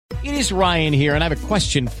It is Ryan here, and I have a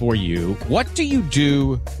question for you. What do you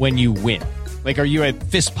do when you win? Like, are you a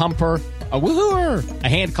fist pumper, a woohooer, a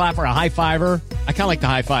hand clapper, a high fiver? I kind of like the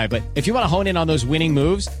high five, but if you want to hone in on those winning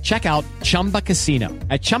moves, check out Chumba Casino.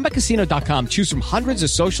 At ChumbaCasino.com, choose from hundreds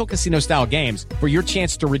of social casino-style games for your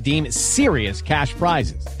chance to redeem serious cash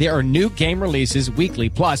prizes. There are new game releases weekly,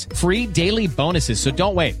 plus free daily bonuses. So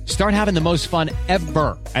don't wait. Start having the most fun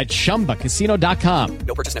ever at ChumbaCasino.com.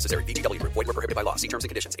 No purchase necessary. VGW. Void where prohibited by law. See terms and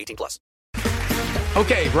conditions. 18+.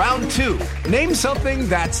 Okay, round two. Name something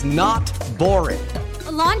that's not boring.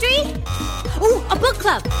 A laundry? Ooh, a book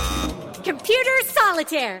club. Computer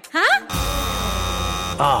solitaire, huh?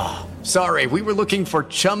 Ah, sorry, we were looking for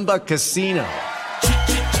Chumba Casino.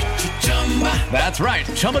 That's right,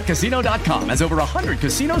 ChumbaCasino.com has over 100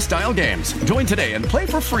 casino-style games. Join today and play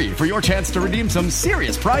for free for your chance to redeem some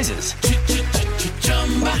serious prizes.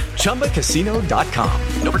 ChumbaCasino.com.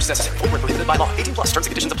 No purchase necessary. Void where prohibited by law. 18+. Terms and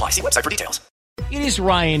conditions apply. See website for details. It is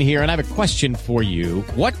Ryan here, and I have a question for you.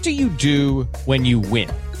 What do you do when you win?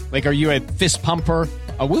 Like, are you a fist pumper,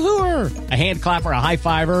 a woohooer, a hand clapper, a high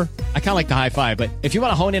fiver? I kind of like the high five, but if you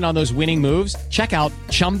want to hone in on those winning moves, check out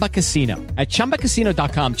Chumba Casino. At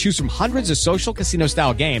ChumbaCasino.com, choose from hundreds of social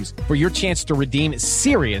casino-style games for your chance to redeem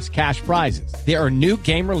serious cash prizes. There are new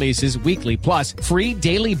game releases weekly, plus free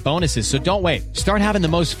daily bonuses. So don't wait. Start having the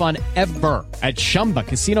most fun ever at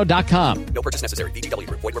ChumbaCasino.com. No purchase necessary. VGW.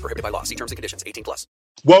 Void where prohibited by law. See terms and conditions. 18+.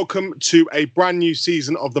 Welcome to a brand new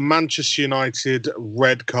season of the Manchester United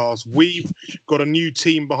Redcast. We've got a new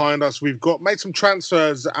team behind us. We've made some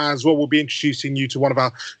transfers as well. We'll be introducing you to one of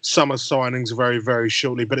our summer signings very, very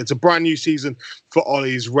shortly. But it's a brand new season for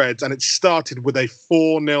Ollie's Reds, and it started with a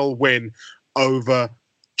 4-0 win over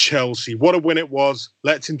Chelsea. What a win it was.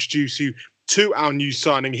 Let's introduce you to our new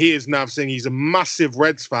signing. He is Nav Singh. He's a massive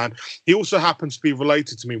Reds fan. He also happens to be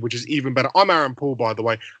related to me, which is even better. I'm Aaron Paul, by the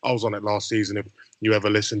way. I was on it last season, if you ever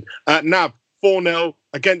listened. Nav, 4-0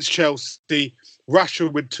 against Chelsea.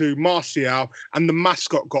 Rashford with 2, Martial, and the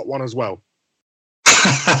mascot got 1 as well.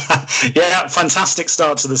 Yeah, fantastic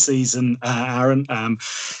start to the season, Aaron.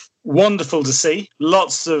 Wonderful to see.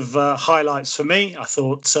 Lots of highlights for me. I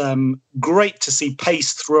thought great to see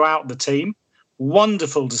pace throughout the team.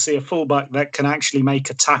 Wonderful to see a fullback that can actually make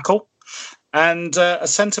a tackle, and a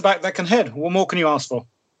centre-back that can head. What more can you ask for?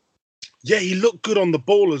 Yeah, he looked good on the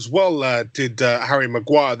ball as well, did Harry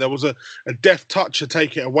Maguire. There was a deft touch to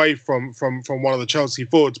take it away from one of the Chelsea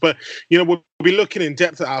forwards. But, you know, we'll be looking in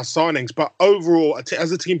depth at our signings. But overall,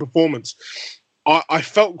 as a team performance, I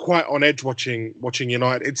felt quite on edge watching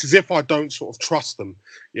United. It's as if I don't sort of trust them.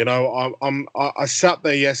 You know, I sat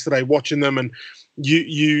there yesterday watching them, and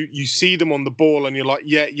you see them on the ball and you're like,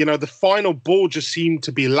 yeah, you know, the final ball just seemed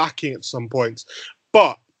to be lacking at some points.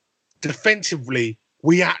 But defensively,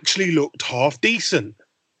 we actually looked half decent.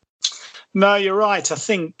 No, you're right. I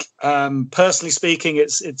think, personally speaking,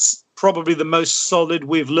 it's probably the most solid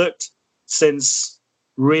we've looked since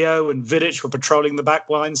Rio and Vidic were patrolling the back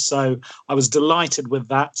line. So I was delighted with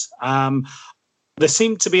that. There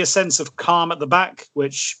seemed to be a sense of calm at the back,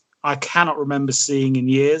 which I cannot remember seeing in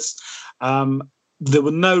years. There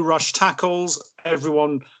were no rush tackles.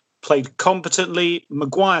 Everyone played competently.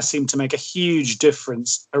 Maguire seemed to make a huge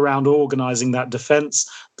difference around organising that defence.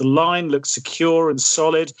 The line looked secure and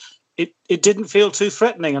solid. It didn't feel too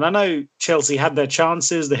threatening. And I know Chelsea had their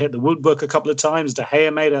chances. They hit the woodwork a couple of times. De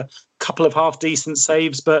Gea made a couple of half-decent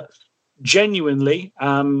saves. But genuinely,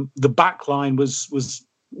 the back line was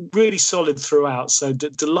really solid throughout. So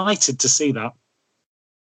delighted to see that.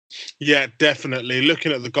 Yeah, definitely.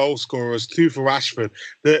 Looking at the goal scorers, 2 for Rashford.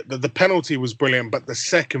 The penalty was brilliant, but the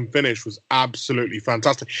second finish was absolutely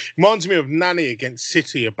fantastic. Reminds me of Nani against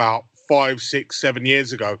City about 5, 6, 7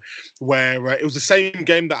 years ago, where it was the same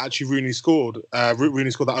game that actually Rooney scored.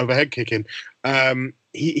 Rooney scored that overhead kick in.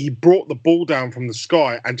 He brought the ball down from the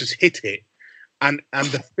sky and just hit it. And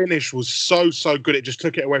the finish was so good. It just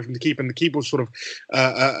took it away from the keeper, and the keeper was sort of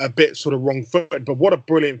a bit sort of wrong-footed. But what a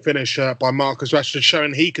brilliant finish by Marcus Rashford,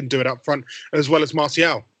 showing he can do it up front as well as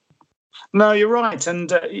Martial. No, you're right.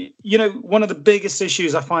 And, you know, one of the biggest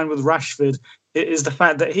issues I find with Rashford is the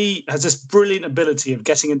fact that he has this brilliant ability of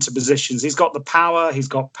getting into positions. He's got the power, he's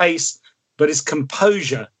got pace, but his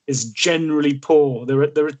composure is generally poor.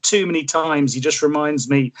 There are too many times he just reminds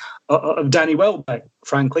me of Danny Welbeck,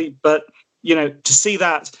 frankly. But you know, to see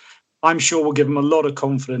that, I'm sure will give him a lot of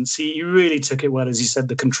confidence. He really took it well, as you said.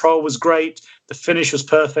 The control was great. The finish was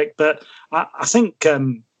perfect. But I think,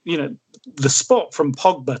 you know, the spot from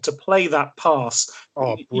Pogba to play that pass,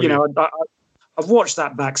 you know, I've watched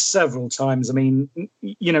that back several times. I mean,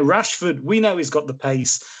 you know, Rashford, we know he's got the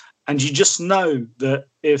pace And you just know that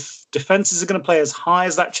if defences are going to play as high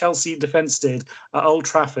as that Chelsea defence did at Old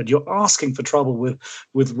Trafford, you're asking for trouble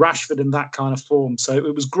with Rashford in that kind of form. So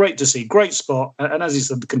it was great to see. Great spot. And as you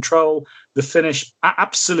said, the control, the finish,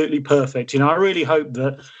 absolutely perfect. I really hope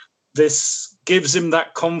that this gives him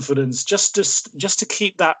that confidence just to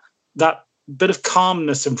keep that bit of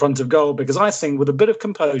calmness in front of goal, because I think with a bit of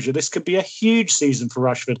composure, this could be a huge season for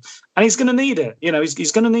Rashford. And he's going to need it.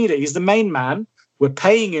 He's going to need it. He's the main man. We're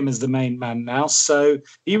paying him as the main man now, so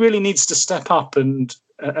he really needs to step up and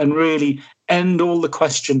really end all the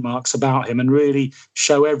question marks about him and really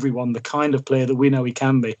show everyone the kind of player that we know he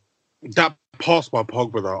can be. That pass by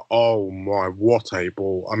Pogba, though, oh my, what a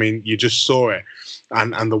ball. I mean, you just saw it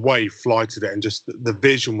and the way he flighted it, and just the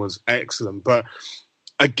vision was excellent. But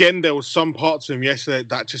again, there was some parts of him yesterday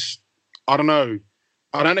that just, I don't know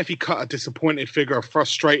if he cut a disappointed figure, a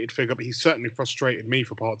frustrated figure, but he certainly frustrated me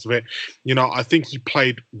for parts of it. I think he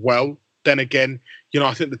played well. Then again,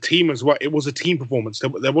 I think the team as well, it was a team performance.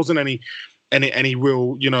 There wasn't any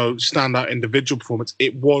real, standout individual performance.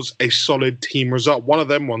 It was a solid team result. One of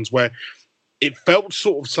them ones where it felt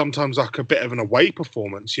sort of sometimes like a bit of an away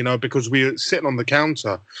performance, because we were sitting on the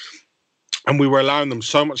counter and we were allowing them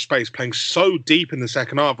so much space, playing so deep in the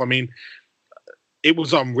second half. I mean, it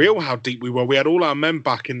was unreal how deep we were. We had all our men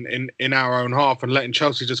back in our own half and letting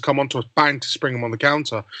Chelsea just come onto us, bang, to spring them on the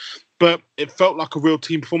counter. But it felt like a real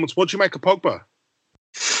team performance. What do you make of Pogba?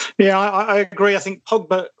 Yeah, I agree. I think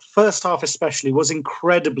Pogba, first half especially, was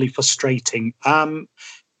incredibly frustrating.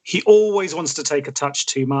 He always wants to take a touch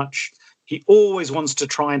too much. He always wants to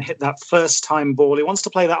try and hit that first-time ball. He wants to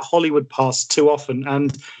play that Hollywood pass too often,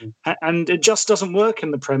 and it just doesn't work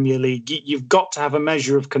in the Premier League. You've got to have a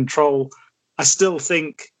measure of control. I still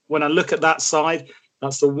think when I look at that side,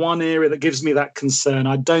 that's the one area that gives me that concern.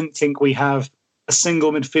 I don't think we have a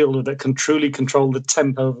single midfielder that can truly control the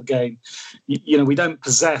tempo of the game. We don't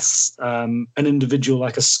possess an individual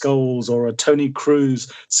like a Scholes or a Tony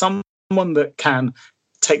Cruz, someone that can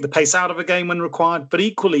take the pace out of a game when required, but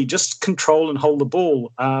equally just control and hold the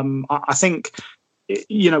ball. I think,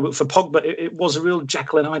 for Pogba, it was a real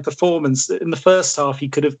Jekyll and Hyde performance. In the first half, he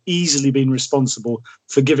could have easily been responsible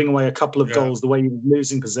for giving away a couple of goals the way he was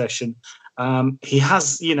losing possession. He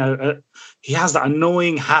has that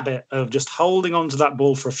annoying habit of just holding on to that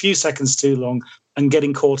ball for a few seconds too long and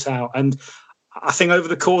getting caught out. And I think over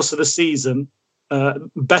the course of the season,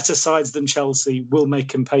 better sides than Chelsea will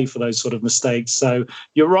make him pay for those sort of mistakes. So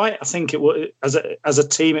you're right. I think it was, as a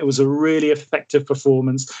team, it was a really effective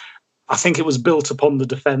performance. I think it was built upon the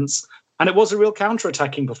defence, and it was a real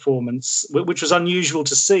counter-attacking performance, which was unusual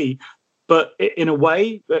to see. But in a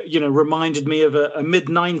way, reminded me of a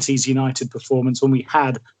mid-90s United performance when we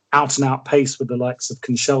had out-and-out pace with the likes of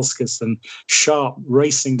Kanchelskis and Sharp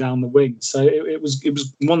racing down the wing. So it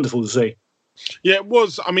was wonderful to see. Yeah, it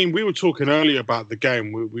was. I mean, we were talking earlier about the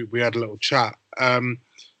game. We had a little chat. And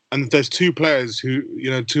there's two players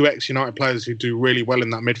who, two ex-United players who do really well in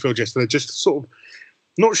that midfield yesterday. Just sort of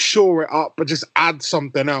not shore it up, but just add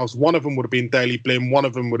something else. One of them would have been Daley Blind. One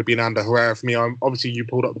of them would have been Ander Herrera for me. Obviously, you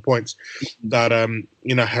pulled up the points that,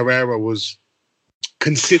 Herrera was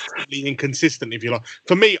consistently inconsistent, if you like.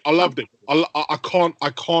 For me, I loved it.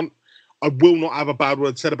 I will not have a bad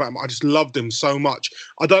word said about him. I just loved him so much.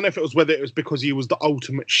 I don't know if it was whether it was because he was the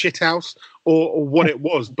ultimate shithouse or what it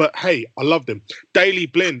was, but hey, I loved him. Daley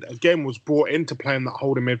Blind, again, was brought in to play in that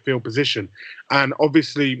holding midfield position. And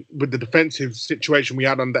obviously, with the defensive situation we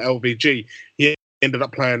had under LVG, he ended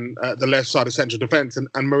up playing the left side of central defence and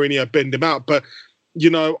Mourinho binned him out. But,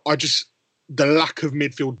 the lack of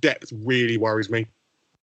midfield depth really worries me.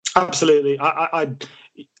 Absolutely. I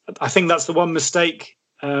think that's the one mistake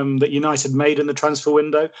that United made in the transfer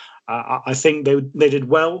window. I think they did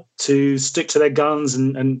well to stick to their guns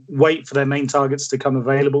and wait for their main targets to come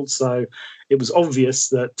available. So it was obvious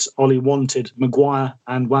that Ollie wanted Maguire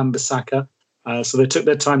and Wan-Bissaka. So they took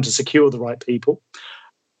their time to secure the right people.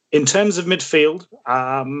 In terms of midfield,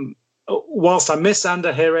 whilst I miss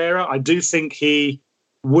Ander Herrera, I do think he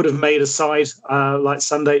would have made a side like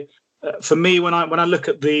Sunday. For me, when I look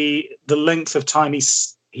at the length of time he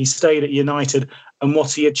stayed at United and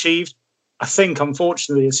what he achieved, I think,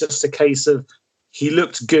 unfortunately, it's just a case of he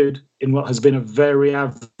looked good in what has been a very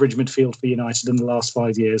average midfield for United in the last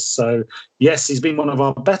 5 years. So, yes, he's been one of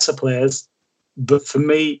our better players, but for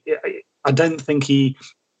me, I don't think he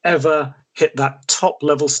ever hit that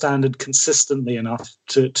top-level standard consistently enough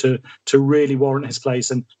to really warrant his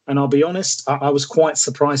place. And I'll be honest, I was quite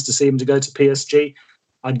surprised to see him to go to PSG.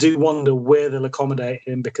 I do wonder where they'll accommodate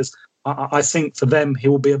him, because I think for them, he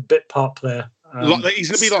will be a bit part player. He's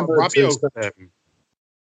going to be like Rabiot for them.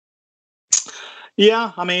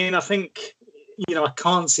 Yeah, I mean, I think, I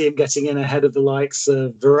can't see him getting in ahead of the likes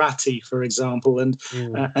of Verratti, for example. And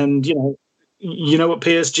you know what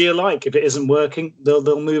PSG are like. If it isn't working,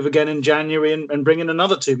 they'll move again in January and bring in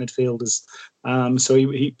another 2 midfielders. So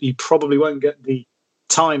he probably won't get the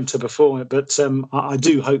time to perform it. But I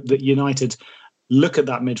do hope that United look at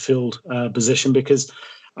that midfield position, because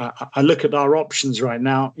I look at our options right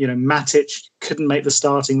now. Matic couldn't make the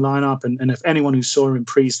starting lineup, and if anyone who saw him in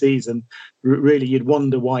pre-season, really you'd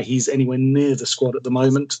wonder why he's anywhere near the squad at the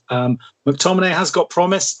moment. McTominay has got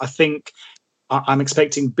promise. I think I'm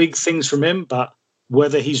expecting big things from him, but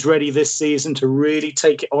whether he's ready this season to really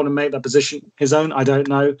take it on and make that position his own, I don't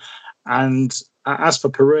know. And as for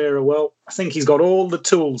Pereira, well, I think he's got all the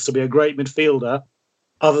tools to be a great midfielder,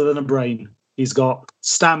 other than a brain. He's got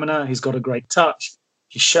stamina. He's got a great touch.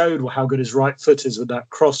 He showed how good his right foot is with that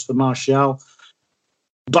cross for Martial.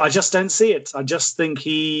 But I just don't see it. I just think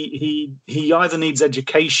he either needs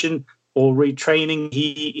education or retraining.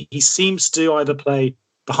 He seems to either play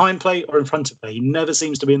behind play or in front of play. He never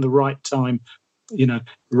seems to be in the right time,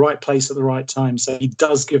 right place at the right time. So he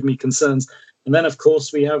does give me concerns. And then, of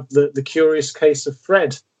course, we have the curious case of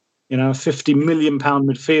Fred, a £50 million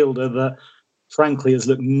midfielder that, frankly, has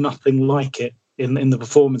looked nothing like it in the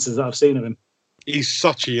performances that I've seen of him. He's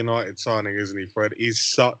such a United signing, isn't he, Fred? He's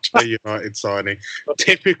such a United signing.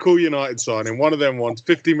 Typical United signing. One of them ones,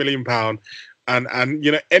 £50 million.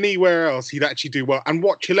 And anywhere else, he'd actually do well. And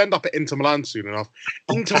watch, he'll end up at Inter Milan soon enough.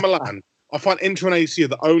 Inter Milan, I find Inter and AC are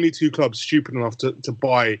the only 2 clubs stupid enough to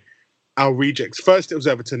buy our rejects. First it was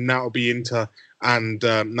Everton, now it'll be Inter, and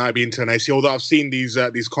now it'll be Inter and AC. Although I've seen these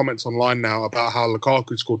comments online now about how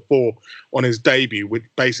Lukaku scored 4 on his debut, with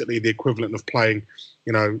basically the equivalent of playing,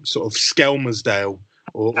 sort of Skelmersdale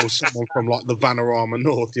or someone from like the Vanarama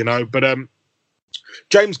North, But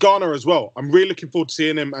James Garner as well. I'm really looking forward to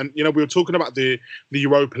seeing him. And, we were talking about the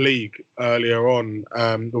Europa League earlier on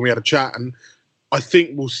when we had a chat, and I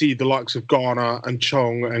think we'll see the likes of Garner and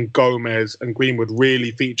Chong and Gomez and Greenwood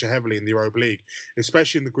really feature heavily in the Europa League,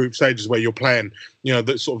 especially in the group stages where you're playing,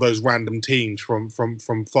 that sort of those random teams from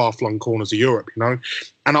far-flung corners of Europe,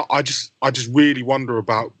 And I just really wonder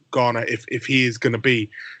about Garner if he is going to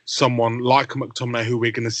be someone like a McTominay who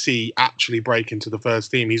we're going to see actually break into the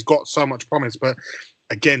first team. He's got so much promise, but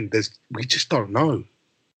again, we just don't know.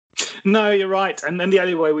 No, you're right. And then the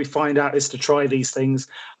only way we find out is to try these things.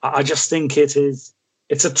 I just think it's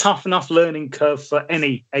a tough enough learning curve for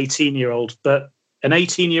any 18-year-old, but an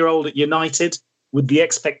 18-year-old at United with the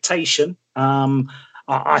expectation,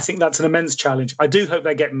 I think that's an immense challenge. I do hope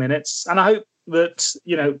they get minutes, and I hope that,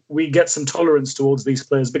 we get some tolerance towards these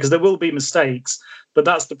players, because there will be mistakes, but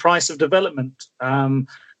that's the price of development.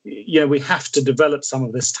 We have to develop some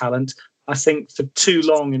of this talent. I think for too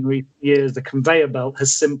long in recent years, the conveyor belt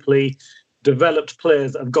has simply developed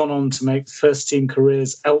players that have gone on to make first-team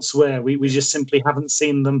careers elsewhere. We just simply haven't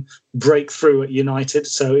seen them break through at United.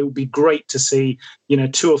 So it would be great to see,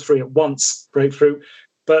 2 or 3 at once break through.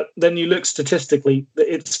 But then you look statistically,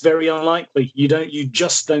 it's very unlikely. You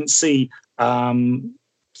just don't see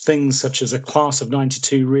things such as a class of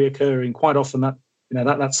 92 reoccurring. Quite often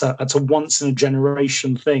that's a once in a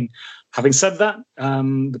generation thing. Having said that,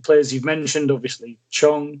 the players you've mentioned, obviously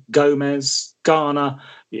Chong, Gomez, Garner,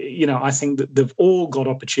 I think that they've all got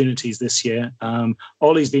opportunities this year.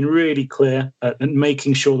 Ollie's been really clear at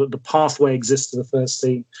making sure that the pathway exists to the first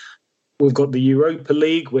team. We've got the Europa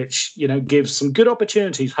League, which, gives some good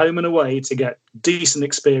opportunities home and away to get decent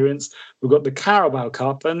experience. We've got the Carabao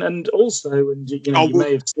Cup and also, you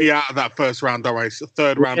may have be out of that first round, don't worry. It's the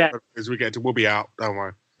third round as we get to, we'll be out, don't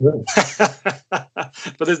worry.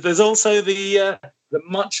 But there's also the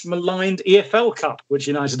much maligned EFL Cup, which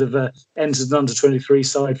United have entered an under-23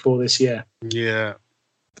 side for this year. Yeah,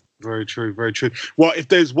 very true, very true. Well, if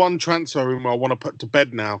there's one transfer room I want to put to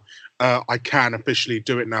bed now, I can officially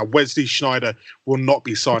do it now. Wesley Sneijder will not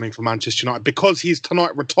be signing for Manchester United because he's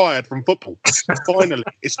tonight retired from football. Finally,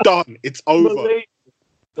 it's done. It's over.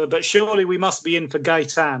 But surely we must be in for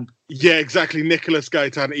Gaetan. Yeah, exactly. Nicholas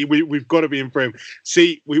Gaetan. We've got to be in for him.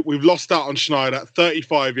 See, we've lost out on Sneijder,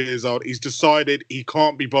 35 years old. He's decided he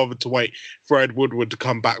can't be bothered to wait for Ed Woodward to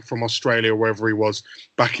come back from Australia, wherever he was,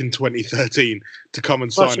 back in 2013, to come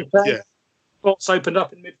and sign him. Yeah. Spots opened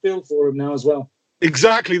up in midfield for him now as well.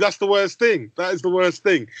 Exactly. That's the worst thing. That is the worst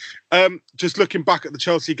thing. Just looking back at the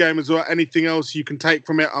Chelsea game as well, anything else you can take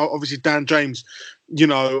from it? Obviously, Dan James,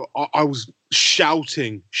 I was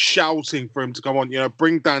shouting for him to come on.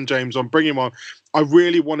 Bring Dan James on, bring him on. I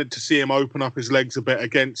really wanted to see him open up his legs a bit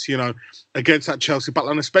against that Chelsea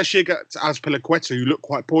battle, and especially against Azpilicueta, who looked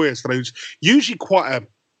quite poor yesterday, who's usually quite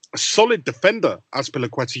a solid defender,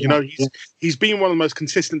 Azpilicueta. You know, he's been one of the most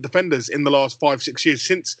consistent defenders in the last 5-6 years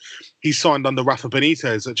since he signed under Rafa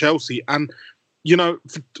Benitez at Chelsea. And, you know,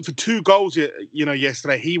 for 2 goals, you know,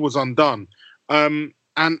 yesterday, he was undone.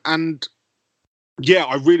 And yeah,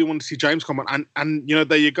 I really want to see James come on. And you know,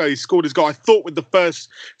 there you go. He scored his goal. I thought with the first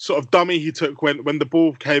sort of dummy he took when the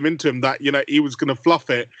ball came into him that, you know, he was going to fluff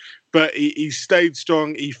it. But he stayed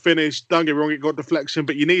strong. He finished. Don't get me wrong, it got deflection,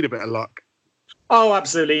 but you need a bit of luck. Oh,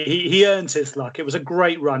 absolutely. He earned his luck. It was a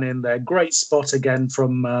great run in there. Great spot again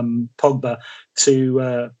from Pogba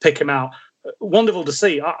to pick him out. Wonderful to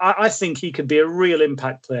see. I think he could be a real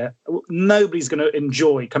impact player. Nobody's going to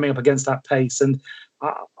enjoy coming up against that pace. And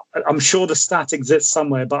I'm sure the stat exists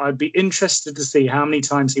somewhere, but I'd be interested to see how many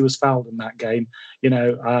times he was fouled in that game. You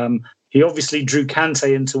know, he obviously drew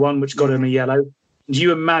Kante into one, which got him a yellow. Do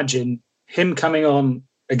you imagine him coming on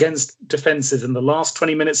against defences in the last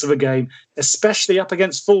 20 minutes of a game, especially up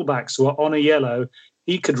against fullbacks who are on a yellow?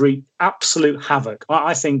 He could wreak absolute havoc.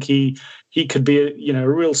 I think he could be a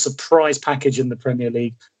real surprise package in the Premier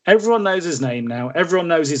League. Everyone knows his name now. Everyone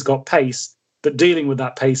knows he's got pace. But dealing with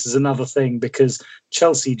that pace is another thing, because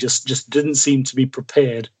Chelsea just didn't seem to be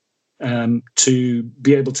prepared to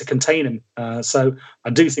be able to contain him. So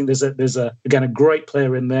I do think there's a great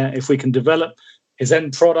player in there. If we can develop his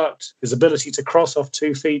end product, his ability to cross off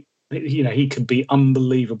 2 feet, you know, he could be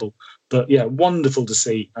unbelievable. But yeah, wonderful to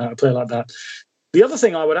see a player like that. The other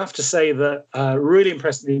thing I would have to say that really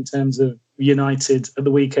impressed me in terms of United at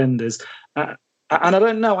the weekend is, and I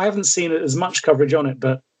don't know, I haven't seen as much coverage on it,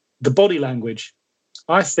 but the body language.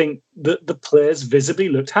 I think that the players visibly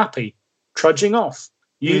looked happy, trudging off.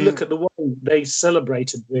 You look at the way they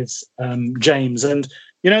celebrated with James, and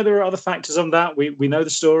you know there are other factors on that. We know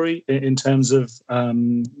the story in terms of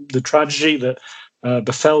the tragedy that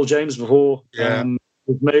befell James before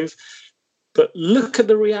his move. But look at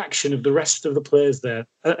the reaction of the rest of the players there,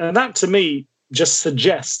 and that to me just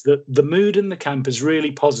suggests that the mood in the camp is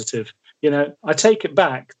really positive. You know, I take it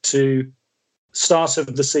back to start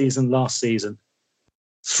of the season last season,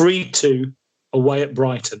 3-2 away at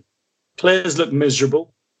Brighton. Players looked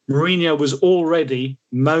miserable. Mourinho was already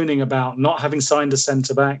moaning about not having signed a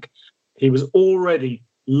centre-back. He was already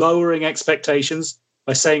lowering expectations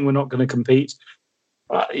by saying we're not going to compete.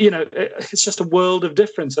 It's just a world of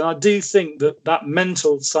difference. And I do think that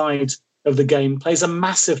mental side of the game plays a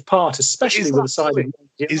massive part, especially with the side of...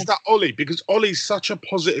 Is that Ollie? Because Ollie's such a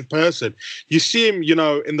positive person. You see him, you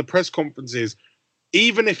know, in the press conferences,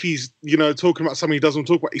 even if he's, you know, talking about something he doesn't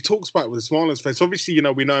talk about, he talks about it with a smile on his face. Obviously, you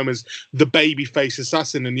know, we know him as the baby face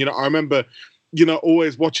assassin. And, you know, I remember, you know,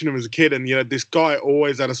 always watching him as a kid, and, you know, this guy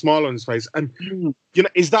always had a smile on his face. And, you know,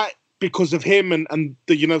 is that because of him and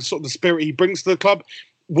the, you know, sort of the spirit he brings to the club?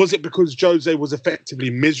 Was it because Jose was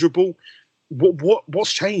effectively miserable?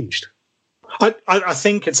 What's changed? I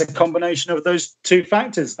think it's a combination of those 2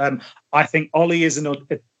 factors. I think Ollie is an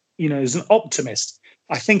optimist.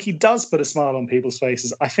 I think he does put a smile on people's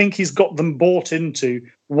faces. I think he's got them bought into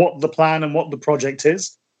what the plan and what the project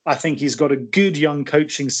is. I think he's got a good young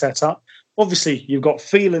coaching setup. Obviously, you've got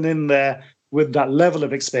Phelan in there with that level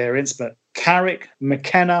of experience, but Carrick,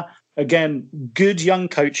 McKenna, again, good young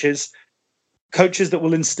coaches that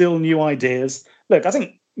will instill new ideas. Look, I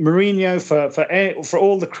think Mourinho, for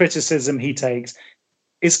all the criticism he takes,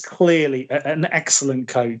 is clearly an excellent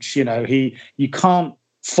coach. You know, you can't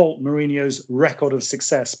fault Mourinho's record of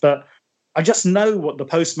success, but I just know what the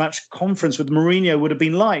post-match conference with Mourinho would have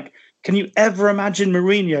been like. Can you ever imagine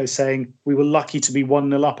Mourinho saying we were lucky to be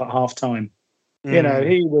 1-0 up at half-time? You know,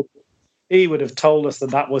 he would have told us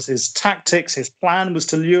that was his tactics. His plan was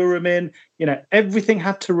to lure him in. You know, everything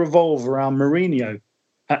had to revolve around Mourinho.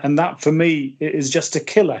 And that, for me, is just a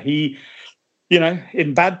killer. He, you know,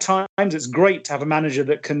 in bad times, it's great to have a manager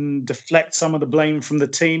that can deflect some of the blame from the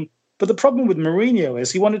team. But the problem with Mourinho is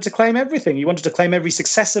he wanted to claim everything. He wanted to claim every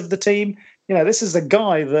success of the team. You know, this is a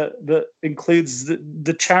guy that includes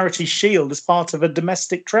the Charity Shield as part of a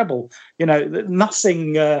domestic treble. You know,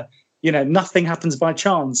 nothing happens by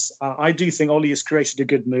chance. I do think Ollie has created a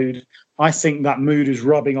good mood. I think that mood is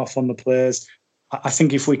rubbing off on the players. I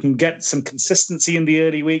think if we can get some consistency in the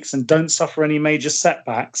early weeks and don't suffer any major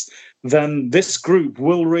setbacks, then this group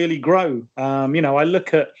will really grow. I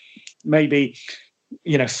look at maybe,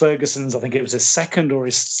 Ferguson's, I think it was his second or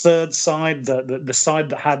his third side, the side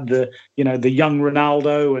that had the young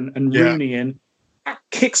Ronaldo and Rooney in, that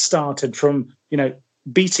kick-started from,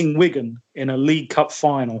 beating Wigan in a League Cup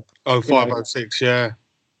final. 05-06, yeah.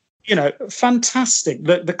 Fantastic.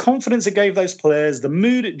 The confidence it gave those players, the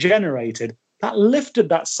mood it generated, that lifted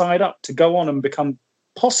that side up to go on and become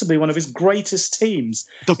possibly one of his greatest teams.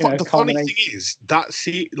 The funny thing is that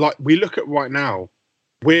like we look at right now,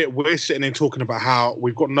 we're sitting there talking about how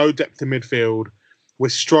we've got no depth in midfield. We're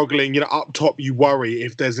struggling. Up top, you worry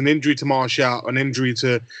if there's an injury to Martial, an injury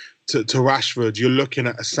to Rashford. You're looking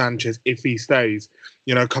at a Sanchez if he stays,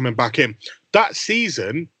 coming back in. That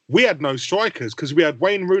season, we had no strikers because we had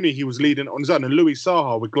Wayne Rooney. He was leading on his own, and Louis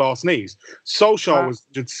Saha with glass knees. Solskjaer was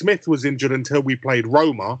injured. Smith was injured until we played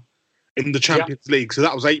Roma in the Champions League. So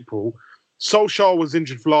that was April. Solskjaer was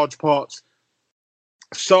injured for large parts.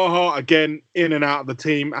 Saha, again, in and out of the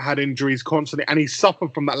team, had injuries constantly, and he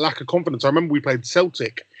suffered from that lack of confidence. I remember we played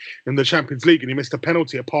Celtic in the Champions League, and he missed a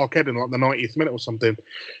penalty at Parkhead in like the 90th minute or something.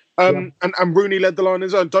 And Rooney led the line on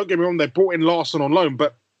his own. Don't get me wrong, they brought in Larson on loan,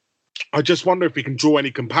 but I just wonder if we can draw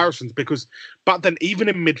any comparisons, because back then, even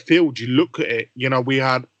in midfield, you look at it, we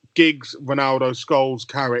had Giggs, Ronaldo, Scholes,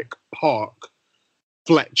 Carrick, Park,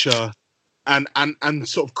 Fletcher, and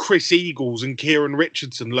sort of Chris Eagles and Kieran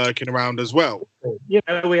Richardson lurking around as well. We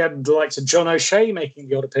had the likes of John O'Shea making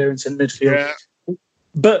the odd appearance in midfield. Yeah.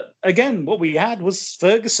 But again, what we had was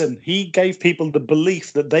Ferguson. He gave people the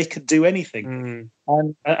belief that they could do anything.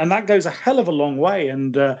 And that goes a hell of a long way.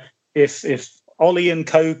 And if Ollie and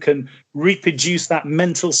co can reproduce that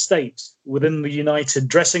mental state within the United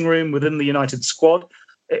dressing room, within the United squad,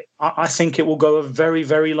 I think it will go a very,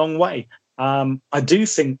 very long way. I do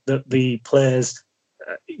think that the players,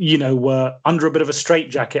 were under a bit of a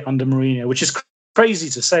straitjacket under Mourinho, which is crazy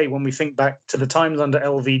to say when we think back to the times under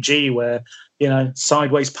LVG where,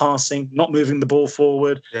 sideways passing, not moving the ball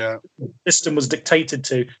forward, the system was dictated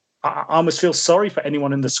to. I almost feel sorry for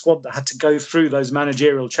anyone in the squad that had to go through those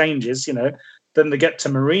managerial changes, Then they get to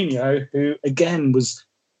Mourinho, who, again,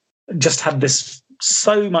 just had this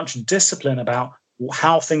so much discipline about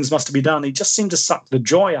how things must be done. He just seemed to suck the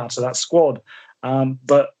joy out of that squad.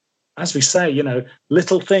 But as we say,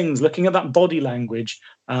 little things, looking at that body language,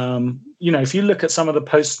 if you look at some of the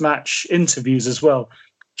post-match interviews as well,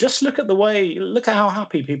 just look at how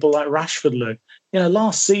happy people like Rashford look.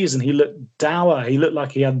 Last season he looked dour. He looked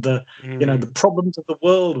like he had the problems of the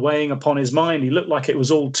world weighing upon his mind. He looked like it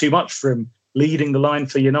was all too much for him leading the line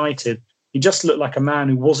for United. He just looked like a man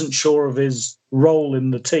who wasn't sure of his role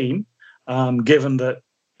in the team, given that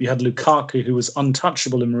we had Lukaku, who was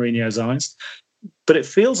untouchable in Mourinho's eyes. But it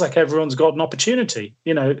feels like everyone's got an opportunity.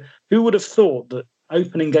 Who would have thought that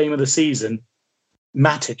opening game of the season,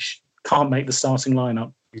 Matic can't make the starting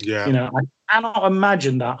lineup? Yeah. I cannot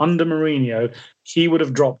imagine that under Mourinho, he would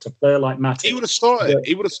have dropped a player like Matic. He would have started.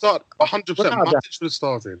 He would have started 100%. Matic would have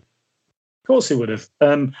started. Of course he would have.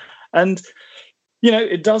 And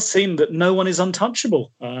it does seem that no one is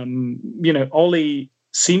untouchable. Ollie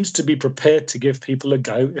seems to be prepared to give people a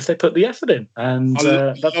go if they put the effort in. And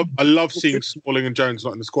I love seeing Smalling and Jones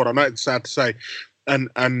not in the squad. I know it's sad to say. And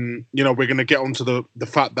we're going to get onto the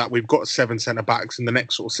fact that we've got 7 centre-backs in the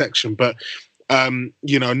next sort of section. But,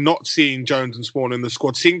 not seeing Jones and Smalling in the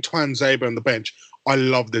squad, seeing Tuanzebe on the bench, I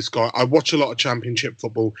love this guy. I watch a lot of Championship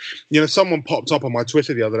football. Someone popped up on my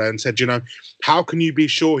Twitter the other day and said, how can you be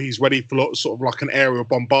sure he's ready for sort of like an aerial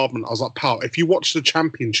bombardment? I was like, pal, if you watch the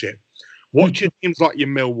Championship, watch your teams like your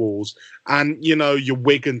Millwalls and, your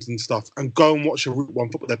Wigans and stuff, and go and watch a Route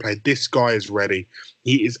 1 football they play. This guy is ready.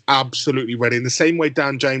 He is absolutely ready. In the same way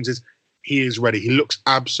Dan James is, he is ready. He looks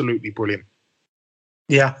absolutely brilliant.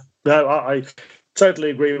 Yeah, no, I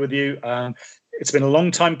totally agree with you. It's been a long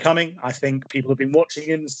time coming. I think people have been watching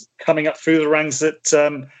him coming up through the ranks at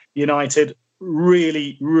United.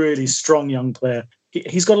 Really, really strong young player.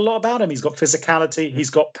 He's got a lot about him. He's got physicality. He's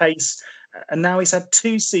got pace. And now he's had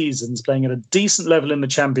 2 seasons playing at a decent level in the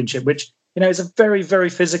Championship, which, is a very, very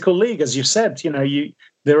physical league. As you said,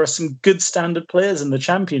 there are some good standard players in the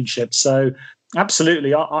Championship. So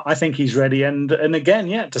absolutely, I think he's ready. And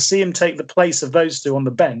again, to see him take the place of those 2 on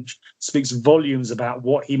the bench speaks volumes about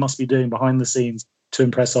what he must be doing behind the scenes to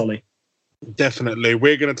impress Ollie. Definitely.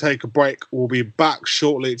 We're going to take a break. We'll be back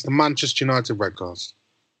shortly. It's the Manchester United Redcast.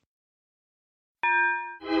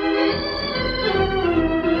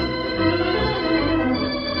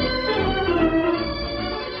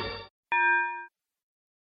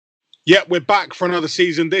 Yeah, we're back for another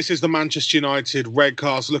season. This is the Manchester United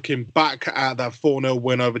Redcast, looking back at that 4-0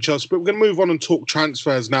 win over Chelsea. But we're going to move on and talk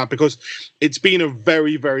transfers now, because it's been a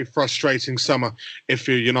very, very frustrating summer if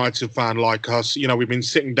you're a United fan like us. We've been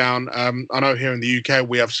sitting down. I know here in the UK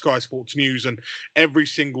we have Sky Sports News, and every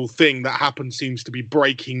single thing that happens seems to be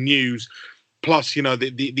breaking news. plus,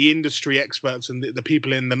 the industry experts and the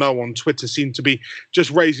people in the know on Twitter seem to be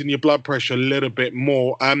just raising your blood pressure a little bit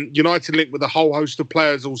more. United linked with a whole host of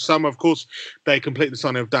players all summer. Of course, they complete the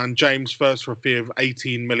signing of Dan James first for a fee of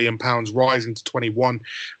 £18 million, rising to 21,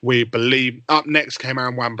 we believe. Up next came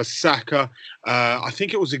Aaron Wan-Bissaka. I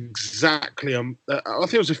think it was exactly, I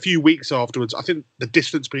think it was a few weeks afterwards. I think the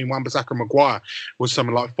distance between Wan-Bissaka and Maguire was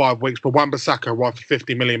something like 5 weeks, but Wan-Bissaka arrived for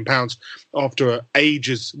 £50 million after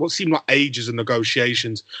ages, what seemed like ages of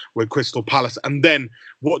negotiations with Crystal Palace. And then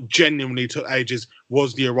what genuinely took ages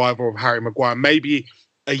was the arrival of Harry Maguire. Maybe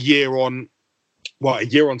a year on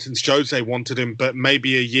since Jose wanted him, but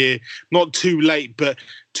maybe a year, not too late, but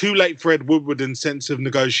too late for Ed Woodward in sense of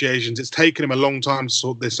negotiations. It's taken him a long time to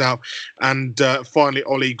sort this out. And finally,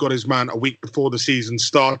 Ollie got his man a week before the season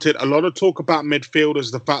started. A lot of talk about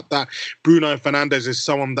midfielders, the fact that Bruno Fernandes is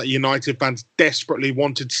someone that United fans desperately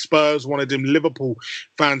wanted. Spurs wanted him. Liverpool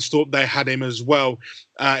fans thought they had him as well.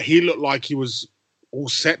 He looked like he was all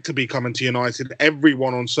set to be coming to United.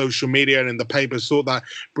 Everyone on social media and in the papers thought that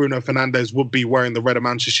Bruno Fernandes would be wearing the red of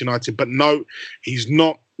Manchester United, but no, he's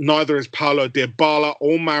not. Neither is Paulo Dybala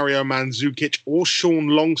or Mario Mandzukic or Sean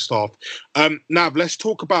Longstaff. Nav, let's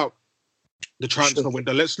talk about the transfer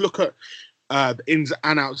window. Let's look at the ins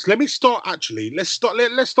and outs. Let's start on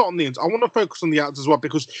the ins. I want to focus on the outs as well,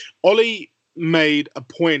 because Ollie made a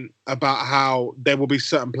point about how there will be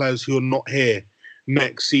certain players who are not here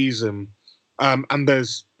next season. And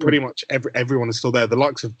there's pretty much everyone is still there. The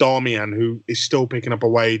likes of Darmian, who is still picking up a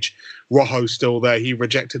wage. Rojo's still there. He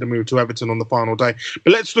rejected a move to Everton on the final day.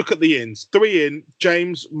 But let's look at the ins. 3 in,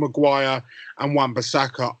 James, Maguire and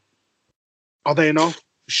Wan-Bissaka. Are they enough?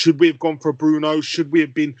 Should we have gone for Bruno? Should we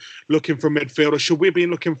have been looking for a midfielder? Should we have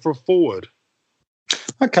been looking for a forward?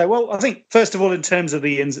 Okay, well, I think, first of all, in terms of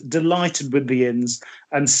the ins, delighted with the ins.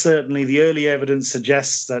 And certainly the early evidence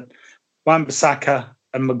suggests that Wan-Bissaka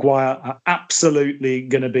and Maguire are absolutely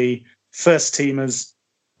going to be first teamers.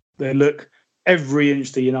 They look every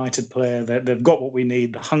inch the United player. They've got what we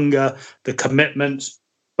need, the hunger, the commitment.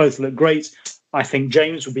 Both look great. I think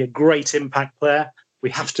James will be a great impact player. We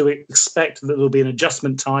have to expect that there'll be an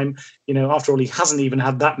adjustment time. After all, he hasn't even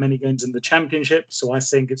had that many games in the Championship. So I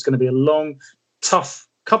think it's going to be a long, tough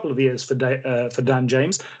couple of years for Dan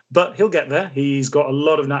James. But he'll get there. He's got a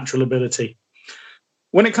lot of natural ability.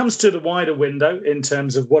 When it comes to the wider window, in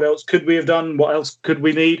terms of what else could we have done, what else could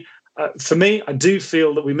we need, for me, I do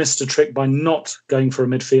feel that we missed a trick by not going for a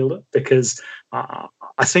midfielder, because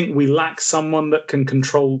I think we lack someone that can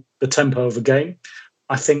control the tempo of a game.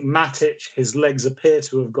 I think Matic, his legs appear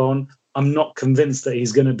to have gone. I'm not convinced that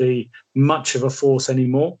he's going to be much of a force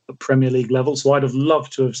anymore at Premier League level. So I'd have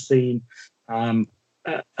loved to have seen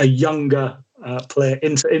a younger player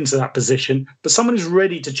into that position, but someone who's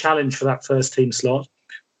ready to challenge for that first team slot.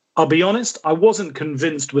 I'll be honest, I wasn't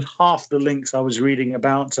convinced with half the links I was reading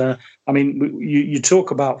about. You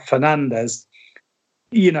talk about Fernandes.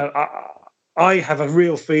 I have a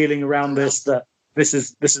real feeling around this that this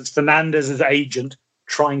is Fernandes' agent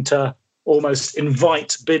trying to almost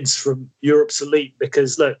invite bids from Europe's elite,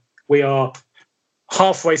 because look, we are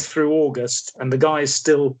halfway through August and the guy is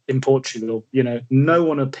still in Portugal. No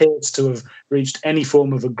one appears to have reached any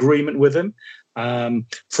form of agreement with him.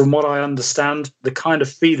 From what I understand, the kind of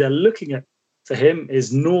fee they're looking at for him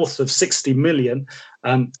is north of 60 million.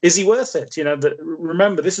 Is he worth it?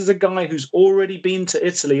 Remember, this is a guy who's already been to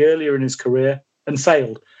Italy earlier in his career and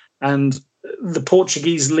failed. And the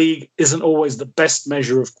Portuguese league isn't always the best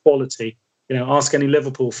measure of quality. Ask any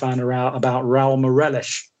Liverpool fan about Raul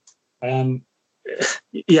Meireles.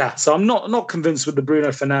 So I'm not convinced with the Bruno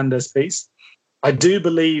Fernandes piece. I do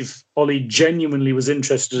believe Ollie genuinely was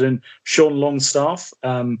interested in Sean Longstaff.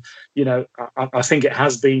 I think it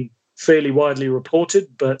has been fairly widely reported,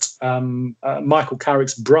 but Michael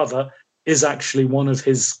Carrick's brother is actually one of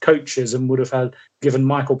his coaches and would have given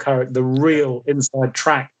Michael Carrick the real inside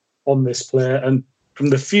track on this player. And from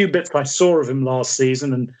the few bits I saw of him last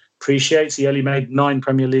season, and appreciates he only made 9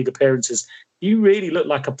 Premier League appearances, he really looked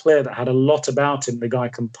like a player that had a lot about him. The guy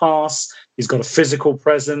can pass. He's got a physical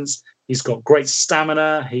presence. He's got great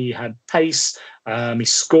stamina. He had pace. He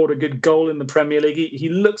scored a good goal in the Premier League. He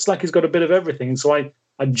looks like he's got a bit of everything. And so I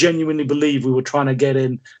genuinely believe we were trying to get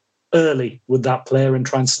in early with that player and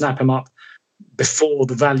try and snap him up before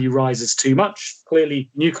the value rises too much. Clearly,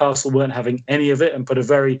 Newcastle weren't having any of it and put a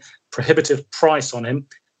very prohibitive price on him.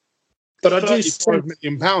 But I do £35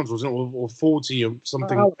 million, wasn't it, or 40 or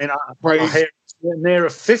something? I hear nearer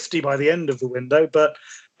 50 by the end of the window. But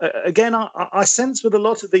again, I sense with a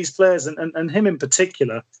lot of these players, and him in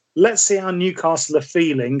particular, let's see how Newcastle are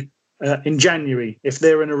feeling in January if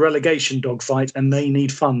they're in a relegation dogfight and they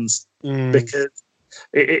need funds. Because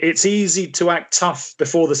it's easy to act tough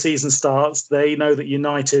before the season starts. They know that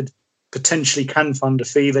United potentially can fund a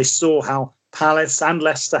fee. They saw how Palace and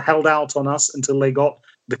Leicester held out on us until they got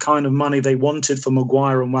the kind of money they wanted for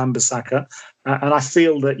Maguire and Wan-Bissaka. And I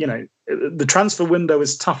feel that, the transfer window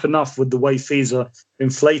is tough enough with the way fees are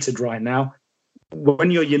inflated right now.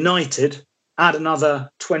 When you're United, add another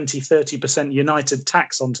 20-30% United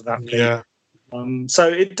tax onto that fee. Yeah. So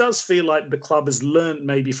it does feel like the club has learned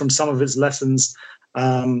maybe from some of its lessons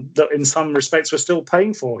that in some respects we're still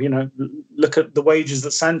paying for. Look at the wages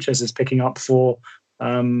that Sanchez is picking up for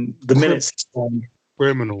the minutes he's on.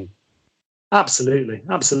 Criminal. Absolutely.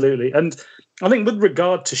 And I think with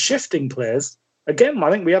regard to shifting players, again,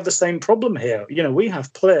 I think we have the same problem here. We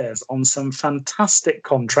have players on some fantastic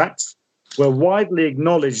contracts. We're widely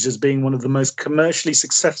acknowledged as being one of the most commercially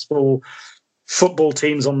successful football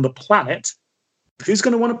teams on the planet. Who's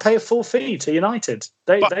going to want to pay a full fee to United?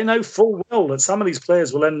 They know full well that some of these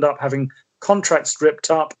players will end up having contracts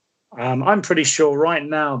stripped up. I'm pretty sure right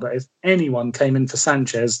now that if anyone came in for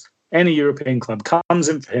Sanchez, any European club comes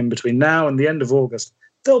in for him between now and the end of August,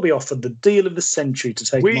 they'll be offered the deal of the century to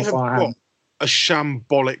take him off our hands. A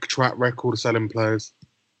shambolic track record of selling players.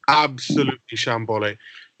 Absolutely shambolic.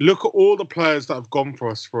 Look at all the players that have gone for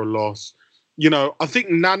us for a loss. I think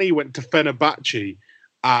Nani went to Fenerbahce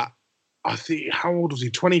at, how old was he?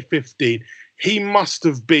 2015. He must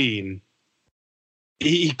have been,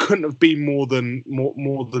 he couldn't have been more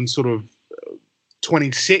than sort of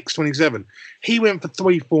 26, 27. He went for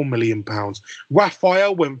 £3-4 million.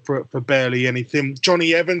 Raphael went for barely anything.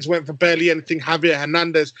 Johnny Evans went for barely anything. Javier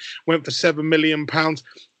Hernandez went for £7 million.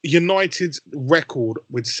 United's record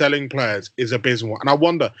with selling players is abysmal. And I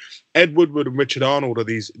wonder, Ed Woodward and Richard Arnold are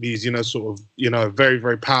these very,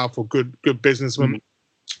 very powerful, good businessmen.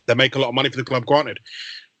 They make a lot of money for the club, granted.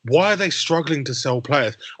 Why are they struggling to sell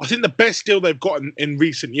players? I think the best deal they've got in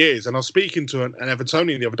recent years, and I was speaking to an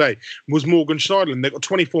Evertonian the other day, was Morgan Schneiderlin. They've got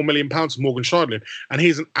 £24 million for Morgan Schneiderlin, and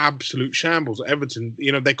he's an absolute shambles at Everton.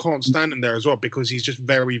 They can't stand him there as well because he's just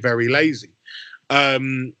very, very lazy.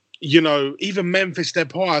 Even Memphis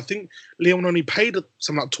Depay, I think Leon only paid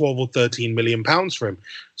something like 12 or 13 million pounds for him.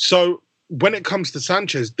 So when it comes to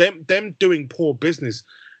Sanchez, them doing poor business,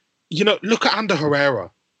 look at Ander Herrera.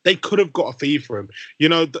 They could have got a fee for him.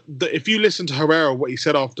 If you listen to Herrera, what he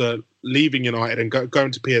said after leaving United and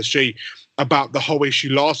going to PSG about the whole issue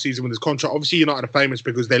last season with his contract, obviously United are famous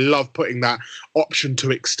because they love putting that option to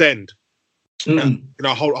extend. Hold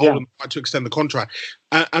them to extend the contract.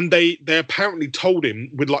 And they apparently told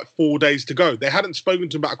him with like 4 days to go. They hadn't spoken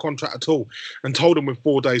to him about a contract at all and told him with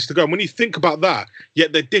 4 days to go. And when you think about that,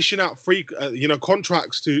 yet they're dishing out free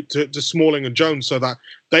contracts to Smalling and Jones so that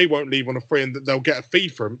they won't leave on a free and that they'll get a fee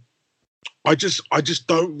for him. I just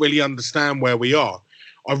don't really understand where we are.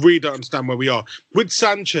 I really don't understand where we are. With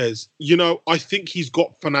Sanchez, I think he's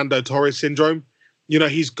got Fernando Torres syndrome.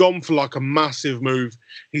 He's gone for like a massive move.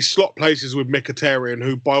 He's swapped places with Mkhitaryan,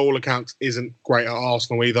 who by all accounts isn't great at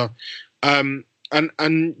Arsenal either. And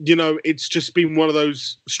it's just been one of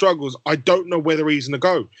those struggles. I don't know whether he's going to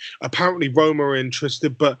go. Apparently Roma are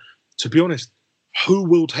interested, but to be honest, who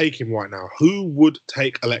will take him right now? Who would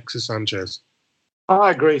take Alexis Sanchez?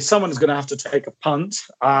 I agree. Someone's going to have to take a punt.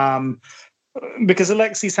 Because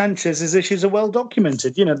Alexis Sanchez's issues are well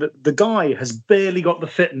documented. The guy has barely got the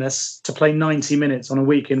fitness to play 90 minutes on a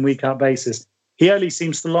week-in, week-out basis. He only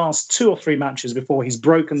seems to last 2 or 3 matches before he's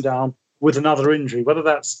broken down with another injury, whether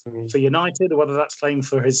that's for United or whether that's playing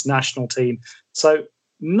for his national team. So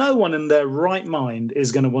no one in their right mind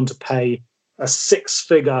is going to want to pay a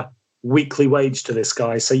 6-figure weekly wage to this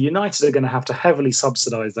guy. So United are going to have to heavily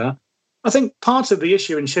subsidise that. I think part of the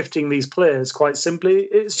issue in shifting these players, quite simply,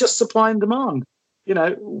 is just supply and demand.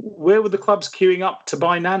 Where were the clubs queuing up to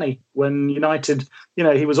buy Nani when United,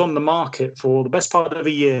 he was on the market for the best part of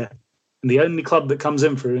a year, and the only club that comes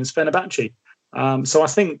in for him is Fenerbahce. So I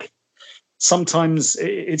think sometimes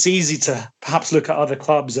it's easy to perhaps look at other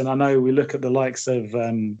clubs, and I know we look at the likes of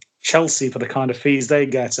Chelsea for the kind of fees they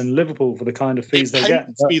get and Liverpool for the kind of fees they get.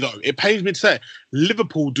 It pains me to say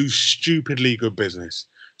Liverpool do stupidly good business.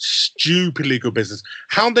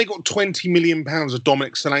 How have they got £20 million of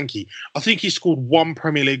Dominic Solanke? I think he scored 1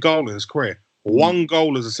 Premier League goal in his career. 1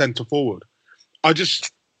 goal as a centre forward.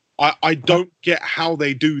 I don't get how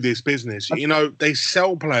they do this business. They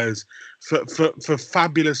sell players for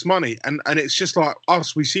fabulous money, and it's just like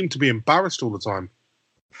us. We seem to be embarrassed all the time.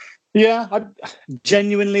 Yeah,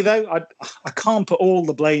 genuinely though, I can't put all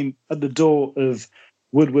the blame at the door of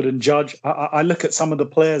Woodward and Judge. I look at some of the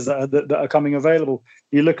players that are coming available.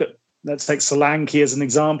 You look at let's take Solanke as an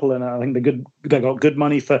example, and I think they got good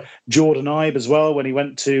money for Jordan Ibe as well when he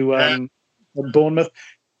went to Bournemouth.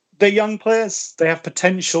 They're young players; they have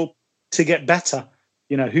potential to get better.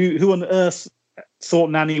 You know, who on earth thought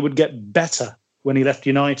Nani would get better when he left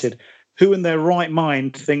United? Who in their right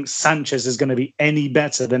mind thinks Sanchez is going to be any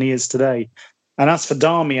better than he is today? And as for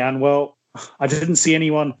Darmian, well, I didn't see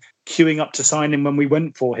anyone queuing up to sign him when we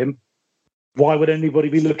went for him. Why would anybody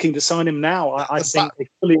be looking to sign him now? I think they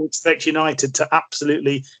fully expect United to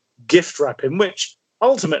absolutely gift wrap him, which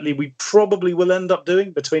ultimately we probably will end up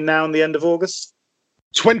doing between now and the end of August.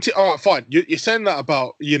 20. All right, fine. You're saying that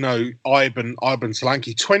about, you know, Ibe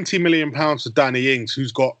Solanke. £20 million for Danny Ings,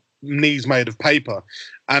 who's got knees made of paper,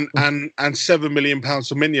 and £7 million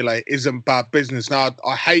for Mignolet isn't bad business. Now,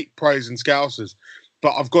 I hate praising Scousers,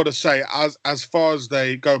 but I've got to say, as far as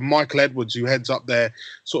they go, Michael Edwards, who heads up their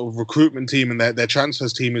sort of recruitment team and their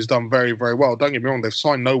transfers team, has done very, very well. Don't get me wrong, they've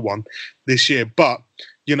signed no one this year, but,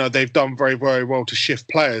 you know, they've done very, very well to shift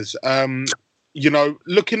players. You know,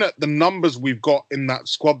 looking at the numbers we've got in that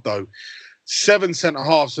squad, though, 7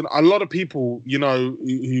 centre-halves, and a lot of people, you know,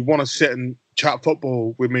 who want to sit and chat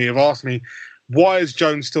football with me have asked me, why is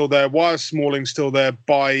Jones still there? Why is Smalling still there?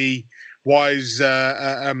 Why is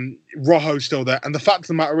Rojo still there? And the fact of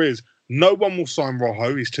the matter is, no one will sign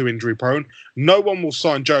Rojo. He's too injury prone. No one will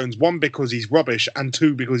sign Jones, one, because he's rubbish, and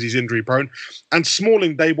two, because he's injury prone. And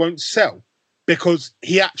Smalling, they won't sell because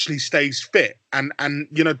he actually stays fit. And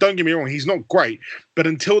you know, don't get me wrong, he's not great, but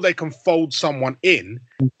until they can fold someone in,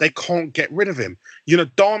 they can't get rid of him. You know,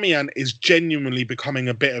 Darmian is genuinely becoming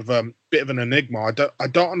a bit of an enigma. I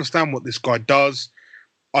don't understand what this guy does.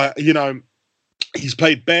 You know, he's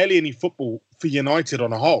played barely any football for United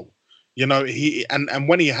on a whole. You know, and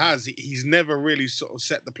when he has, he's never really sort of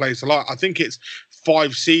set the place alight. I think it's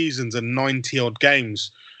 5 seasons and 90 odd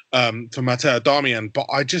games for Matteo Darmian, but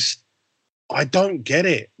I don't get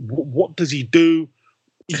it. What does he do?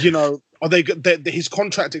 You know, his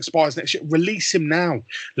contract expires next year. Release him now.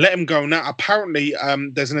 Let him go now. Apparently,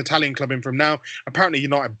 there's an Italian club in from now. Apparently,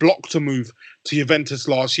 United blocked a move to Juventus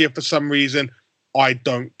last year for some reason. I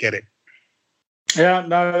don't get it. Yeah,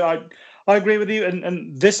 no, I agree with you.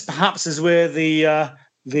 And this perhaps is where the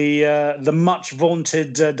much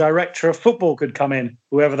vaunted director of football could come in,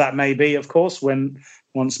 whoever that may be, of course,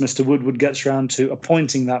 once Mr. Woodward gets around to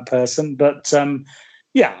appointing that person. But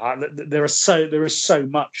there is so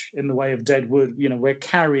much in the way of dead wood. You know, we're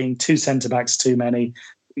carrying 2 centre-backs too many.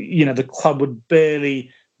 You know, the club would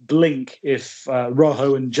barely blink if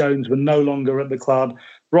Rojo and Jones were no longer at the club.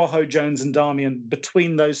 Rojo, Jones and Darmian,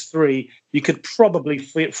 between those 3, you could probably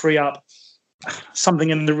free up something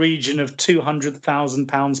in the region of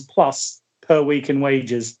 £200,000 plus per week in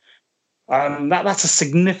wages. That's a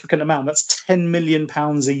significant amount. That's £10 million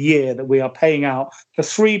a year that we are paying out for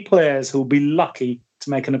 3 players who will be lucky to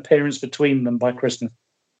make an appearance between them by Christmas.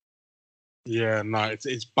 Yeah, no,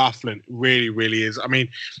 it's baffling. It really, really is. I mean,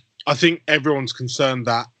 I think everyone's concerned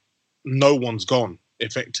that no one's gone,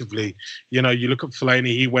 effectively. You know, you look at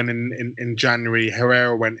Fellaini, he went in January,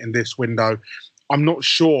 Herrera went in this window. I'm not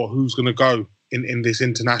sure who's going to go in this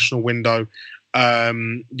international window.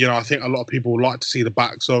 You know, I think a lot of people would like to see the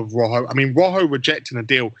backs of Rojo. I mean, Rojo rejecting a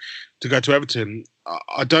deal to go to Everton.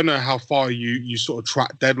 I don't know how far you sort of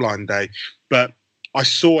track deadline day, but I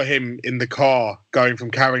saw him in the car going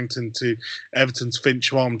from Carrington to Everton's Finch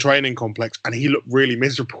Farm training complex, and he looked really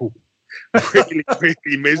miserable. Really,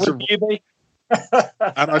 really miserable.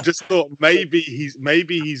 And I just thought maybe he's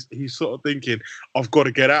sort of thinking, I've got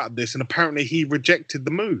to get out of this. And apparently he rejected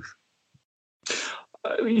the move.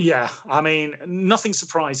 Yeah, I mean, nothing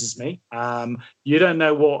surprises me. You don't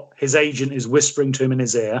know what his agent is whispering to him in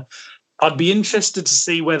his ear. I'd be interested to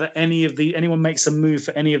see whether anyone makes a move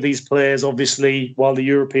for any of these players, obviously, while the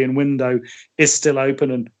European window is still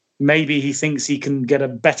open, and maybe he thinks he can get a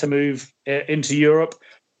better move into Europe.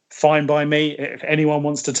 Fine by me. If anyone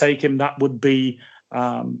wants to take him, that would be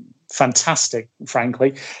fantastic,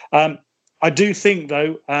 frankly. I do think,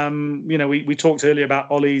 though, you know, we talked earlier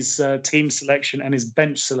about Ollie's team selection and his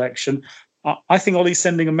bench selection. I think Ollie's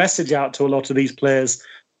sending a message out to a lot of these players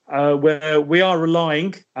where we are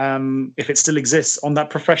relying, if it still exists, on that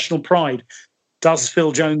professional pride. Does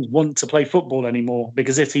Phil Jones want to play football anymore?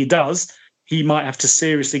 Because if he does, he might have to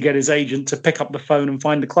seriously get his agent to pick up the phone and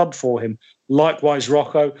find a club for him. Likewise,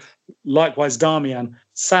 Rocco. Likewise, Darmian.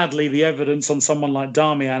 Sadly, the evidence on someone like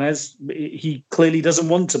Darmian is he clearly doesn't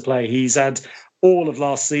want to play. He's had all of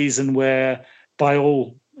last season where, by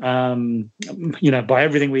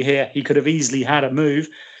everything we hear, he could have easily had a move.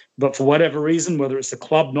 But for whatever reason, whether it's the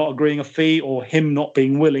club not agreeing a fee or him not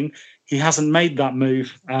being willing, he hasn't made that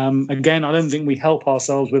move. Again, I don't think we help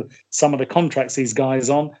ourselves with some of the contracts these guys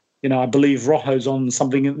on. I believe Rojo's on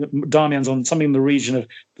something, Darmian's on something in the region of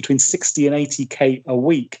between 60 and 80k a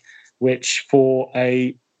week, which for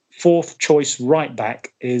a fourth choice right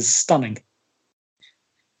back is stunning.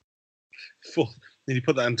 Did you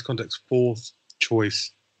put that into context? Fourth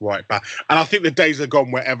choice right back. And I think the days are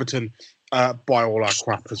gone where Everton buy all our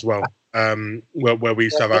crap as well. Where we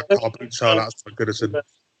used to have our car boot sellouts for Goodison.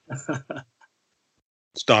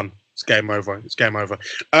 It's done. It's game over.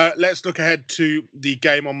 Let's look ahead to the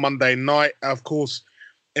game on Monday night. Of course,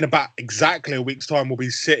 in about exactly a week's time, we'll be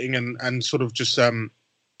sitting and sort of just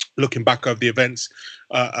looking back over the events.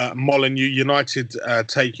 Molineux United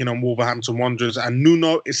taking on Wolverhampton Wanderers and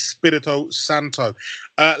Nuno Espirito Santo.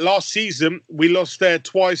 Last season, we lost there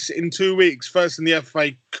twice in 2 weeks. First in the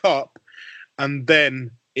FA Cup and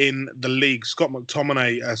then in the league. Scott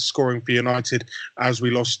McTominay scoring for United as we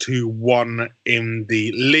lost 2-1 in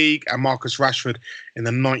the league, and Marcus Rashford in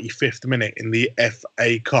the 95th minute in the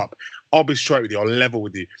FA Cup. I'll be straight with you. I'll level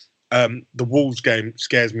with you. The Wolves game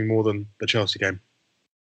scares me more than the Chelsea game.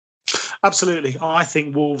 Absolutely. I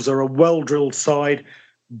think Wolves are a well-drilled side,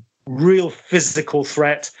 real physical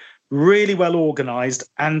threat, really well organised,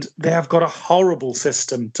 and they have got a horrible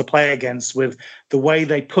system to play against with the way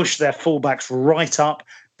they push their fullbacks right up.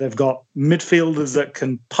 They've got midfielders that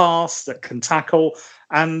can pass, that can tackle,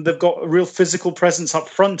 and they've got a real physical presence up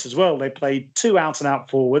front as well. They play 2 out-and-out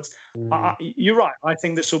forwards. You're right. I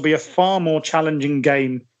think this will be a far more challenging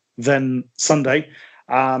game than Sunday.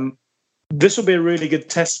 This will be a really good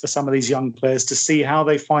test for some of these young players to see how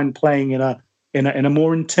they find playing in a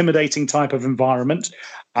more intimidating type of environment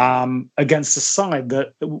against a side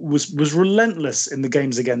that was relentless in the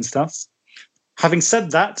games against us. Having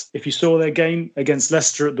said that, if you saw their game against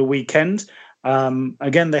Leicester at the weekend,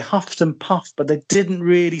 again, they huffed and puffed, but they didn't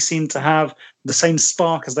really seem to have the same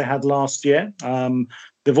spark as they had last year.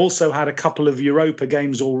 They've also had a couple of Europa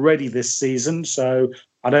games already this season, so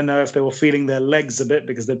I don't know if they were feeling their legs a bit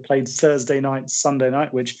because they played Thursday night, Sunday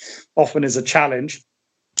night, which often is a challenge.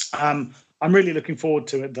 I'm really looking forward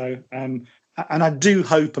to it, though. And I do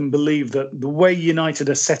hope and believe that the way United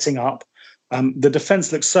are setting up, the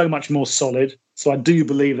defence looks so much more solid. So I do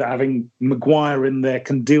believe that having Maguire in there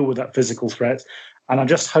can deal with that physical threat. And I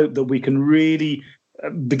just hope that we can really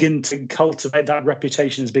begin to cultivate that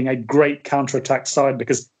reputation as being a great counter-attack side,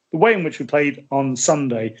 because the way in which we played on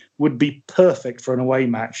Sunday would be perfect for an away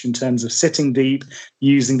match in terms of sitting deep,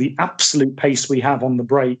 using the absolute pace we have on the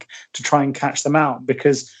break to try and catch them out.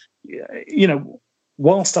 Because,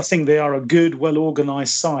 whilst I think they are a good,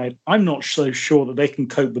 well-organised side, I'm not so sure that they can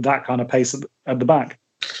cope with that kind of pace at the back.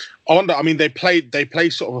 I wonder, they play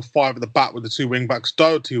sort of a 5 at the back with the 2 wing backs.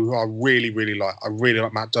 Doherty, who I really, really like. I really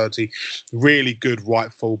like Matt Doherty. Really good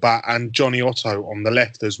right full back. And Johnny Otto on the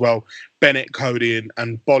left as well. Bennett, Cody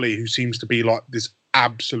and Bolly, who seems to be like this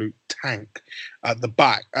absolute tank at the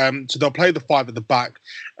back. So they'll play the 5 at the back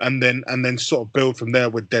and then sort of build from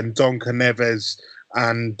there with Dendoncker, Neves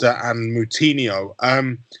and Moutinho.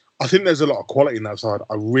 I think there's a lot of quality in that side.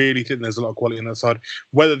 I really think there's a lot of quality in that side.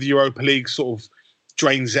 Whether the Europa League sort of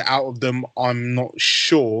drains it out of them, I'm not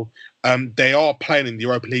sure. They are playing in the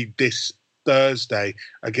Europa League this Thursday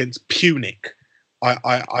against Punic.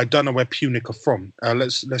 I don't know where Punic are from.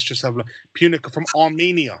 Let's just have a look. Punic are from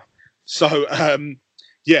Armenia. So,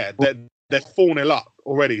 they're 4-0 up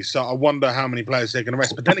already. So I wonder how many players they're going to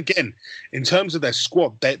rest. But then again, in terms of their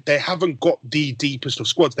squad, they haven't got the deepest of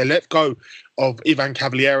squads. They let go of Ivan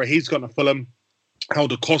Cavaliera. He's gone to Fulham.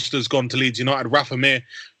 Helder Costa's gone to Leeds United. Rafa Mir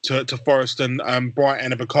to Forest and Bright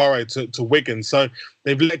Enabakare to Wigan. So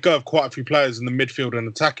they've let go of quite a few players in the midfield and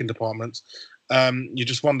attacking departments. You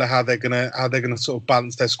just wonder how they're gonna sort of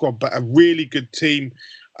balance their squad. But a really good team,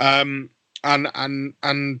 and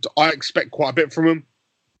I expect quite a bit from them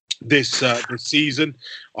this season.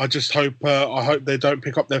 I just hope they don't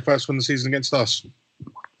pick up their first win of the season against us.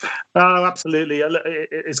 Oh, absolutely.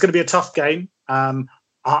 It's going to be a tough game.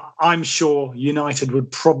 I'm sure United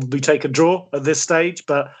would probably take a draw at this stage,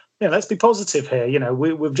 but let's be positive here.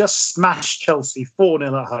 We've just smashed Chelsea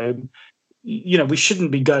 4-0 at home. We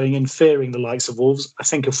shouldn't be going in fearing the likes of Wolves. I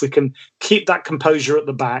think if we can keep that composure at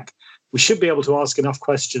the back, we should be able to ask enough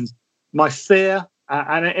questions. My fear,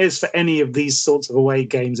 and it is for any of these sorts of away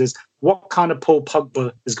games, is what kind of Paul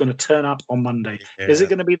Pogba is going to turn up on Monday? Yeah. Is it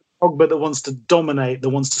going to be the Pogba that wants to dominate, that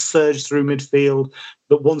wants to surge through midfield,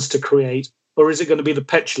 that wants to create? Or is it going to be the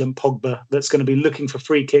petulant Pogba that's going to be looking for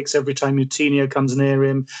free kicks every time Moutinho comes near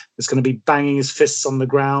him? That's going to be banging his fists on the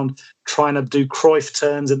ground, trying to do Cruyff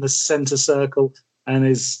turns in the centre circle, and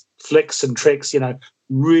is flicks and tricks,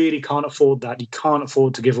 really can't afford that. You can't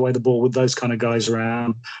afford to give away the ball with those kind of guys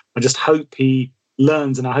around. I just hope he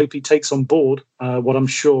learns, and I hope he takes on board what I'm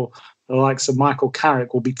sure the likes of Michael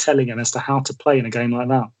Carrick will be telling him as to how to play in a game like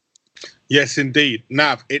that. Yes, indeed.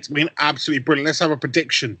 Nav, it's been absolutely brilliant. Let's have a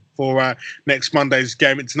prediction for next Monday's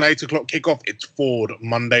game. It's an 8 o'clock kickoff. It's Ford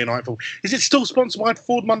Monday Night Football. Is it still sponsored by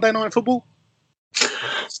Ford Monday Night Football?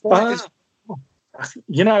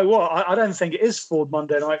 You know what? I don't think it is Ford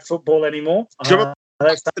Monday Night Football anymore. The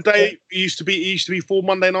day it used to be Ford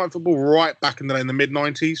Monday Night Football right back in the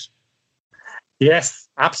mid-90s. Yes,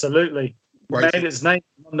 absolutely. Right. Made its name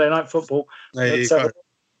Monday Night Football. There you go.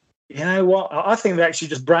 You know what? I think they actually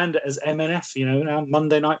just brand it as MNF. Now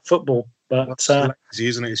Monday Night Football. But that's lazy,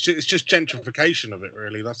 isn't it? It's just gentrification of it,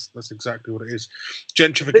 really. That's exactly what it is.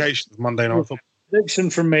 Gentrification of Monday Night Football. Prediction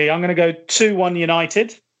from me: I'm going to go 2-1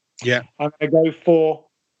 United. Yeah. I'm going to go for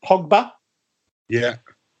Pogba. Yeah.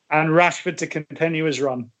 And Rashford to continue his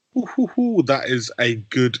run. That is a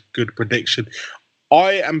good prediction.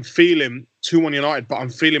 I am feeling 2-1 United, but I'm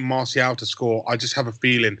feeling Martial to score. I just have a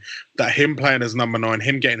feeling that him playing as number 9,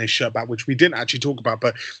 him getting his shirt back, which we didn't actually talk about,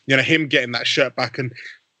 but him getting that shirt back, and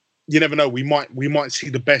you never know, we might see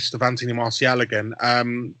the best of Anthony Martial again.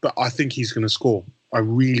 But I think he's going to score. I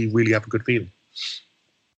really, really have a good feeling.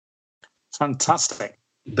 Fantastic.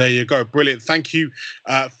 There you go. Brilliant. Thank you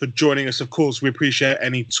for joining us. Of course, we appreciate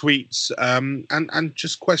any tweets and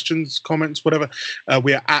just questions, comments, whatever.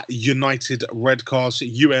 We are at United Redcast,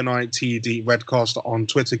 UNITD Redcast on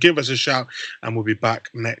Twitter. Give us a shout and we'll be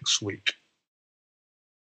back next week.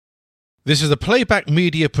 This is a Playback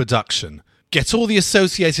Media production. Get all the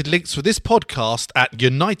associated links for this podcast at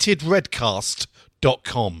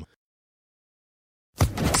unitedredcast.com.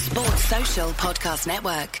 Sports Social Podcast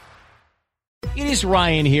Network. It is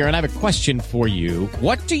Ryan here, and I have a question for you.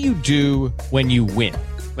 What do you do when you win?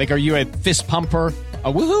 Like, are you a fist pumper,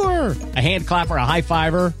 a woohooer, a hand clapper, a high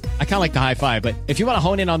fiver? I kind of like the high five, but if you want to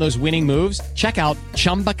hone in on those winning moves, check out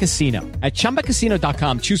Chumba Casino. At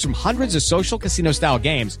ChumbaCasino.com, choose from hundreds of social casino-style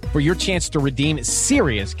games for your chance to redeem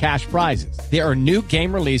serious cash prizes. There are new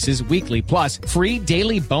game releases weekly, plus free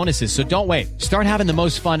daily bonuses, so don't wait. Start having the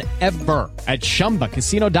most fun ever at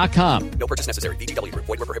ChumbaCasino.com. No purchase necessary. VGW Group.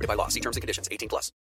 Void where prohibited by law. See terms and conditions. 18+.